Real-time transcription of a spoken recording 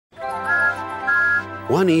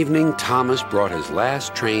One evening, Thomas brought his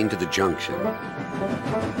last train to the junction.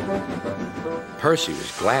 Percy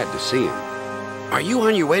was glad to see him. "Are you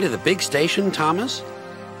on your way to the big station, Thomas?"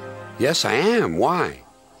 "Yes, I am. Why?"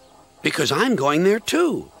 "Because I'm going there,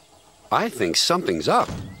 too. I think something's up."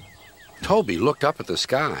 Toby looked up at the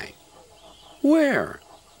sky. "Where?"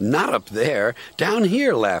 "Not up there. Down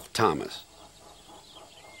here," laughed Thomas.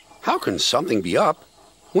 "How can something be up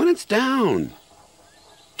when it's down?"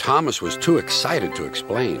 Thomas was too excited to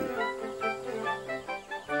explain.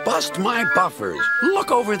 "Bust my buffers! Look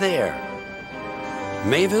over there!"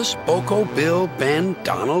 Mavis, Boko, Bill, Ben,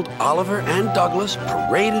 Donald, Oliver, and Douglas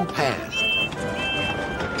paraded past.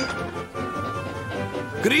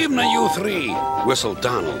 "Good evening, you three," whistled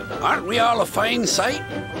Donald. "Aren't we all a fine sight?"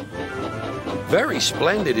 "Very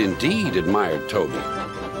splendid indeed," admired Toby.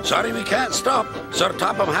 "Sorry we can't stop. Sir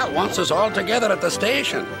Topham Hatt wants us all together at the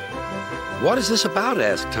station." "What is this about?"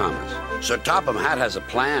 asked Thomas. "Sir Topham Hatt has a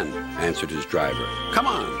plan," answered his driver. "Come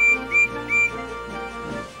on."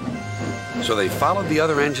 So they followed the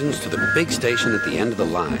other engines to the big station at the end of the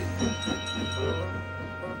line.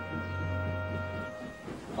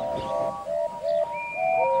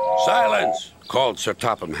 "Silence!" called Sir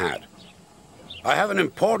Topham Hatt. "I have an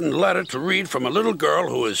important letter to read from a little girl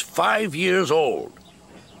who is 5 years old."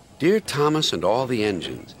 "Dear Thomas and all the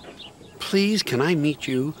engines, please can I meet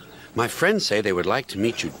you? My friends say they would like to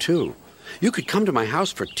meet you too. You could come to my house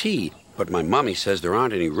for tea, but my mummy says there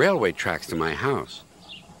aren't any railway tracks to my house.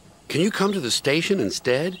 Can you come to the station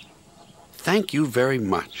instead? Thank you very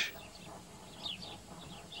much."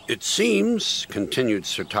 "It seems," continued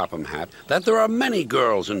Sir Topham Hatt, "that there are many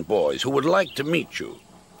girls and boys who would like to meet you.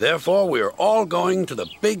 Therefore, we are all going to the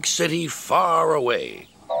big city far away."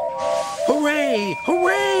 "Hooray!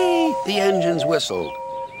 Hooray!" the engines whistled.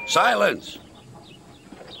 "Silence!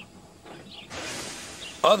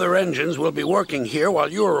 Other engines will be working here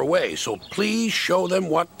while you are away, so please show them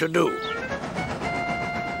what to do."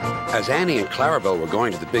 As Annie and Clarabelle were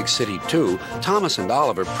going to the big city too, Thomas and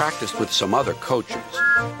Oliver practiced with some other coaches.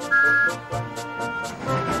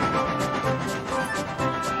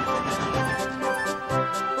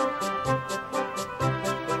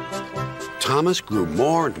 Thomas grew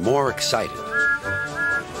more and more excited.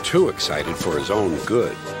 Too excited for his own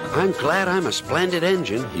good. "I'm glad I'm a splendid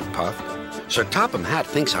engine," he puffed. "Sir Topham Hatt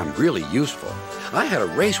thinks I'm really useful. I had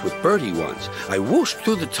a race with Bertie once. I whooshed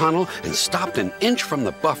through the tunnel and stopped an inch from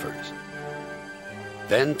the buffers."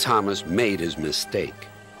 Then Thomas made his mistake.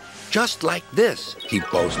 "Just like this," he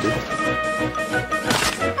boasted.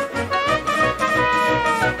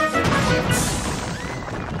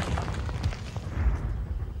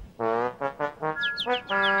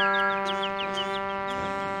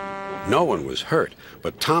 No one was hurt,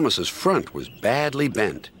 but Thomas's front was badly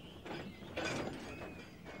bent.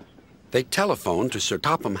 They telephoned to Sir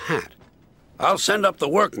Topham Hatt. "I'll send up the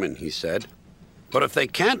workmen," he said. "But if they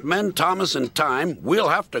can't mend Thomas in time, we'll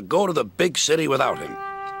have to go to the big city without him."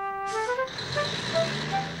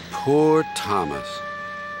 Poor Thomas.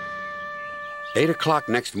 8 o'clock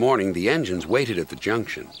next morning, the engines waited at the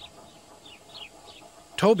junction.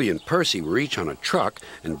 Toby and Percy were each on a truck,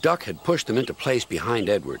 and Duck had pushed them into place behind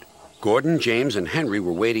Edward. Gordon, James, and Henry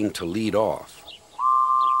were waiting to lead off.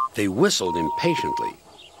 They whistled impatiently.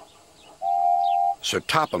 Sir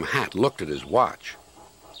Topham Hatt looked at his watch.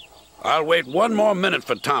 "I'll wait 1 more minute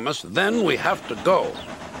for Thomas, then we have to go."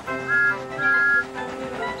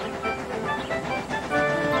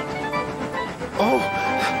 "Oh,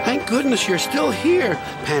 thank goodness you're still here,"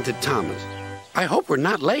 panted Thomas. "I hope we're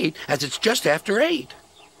not late, as it's just after 8.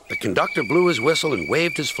 The conductor blew his whistle and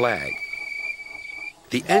waved his flag.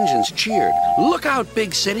 The engines cheered. "Look out,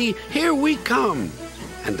 big city, here we come!"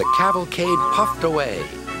 And the cavalcade puffed away.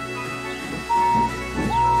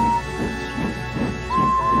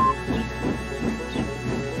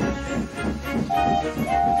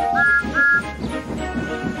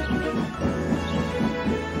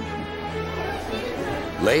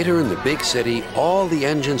 Later in the big city, all the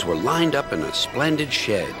engines were lined up in a splendid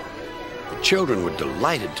shed. The children were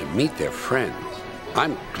delighted to meet their friends.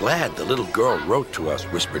 "I'm glad the little girl wrote to us,"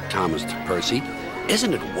 whispered Thomas to Percy.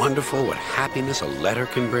 "Isn't it wonderful what happiness a letter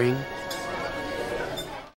can bring?"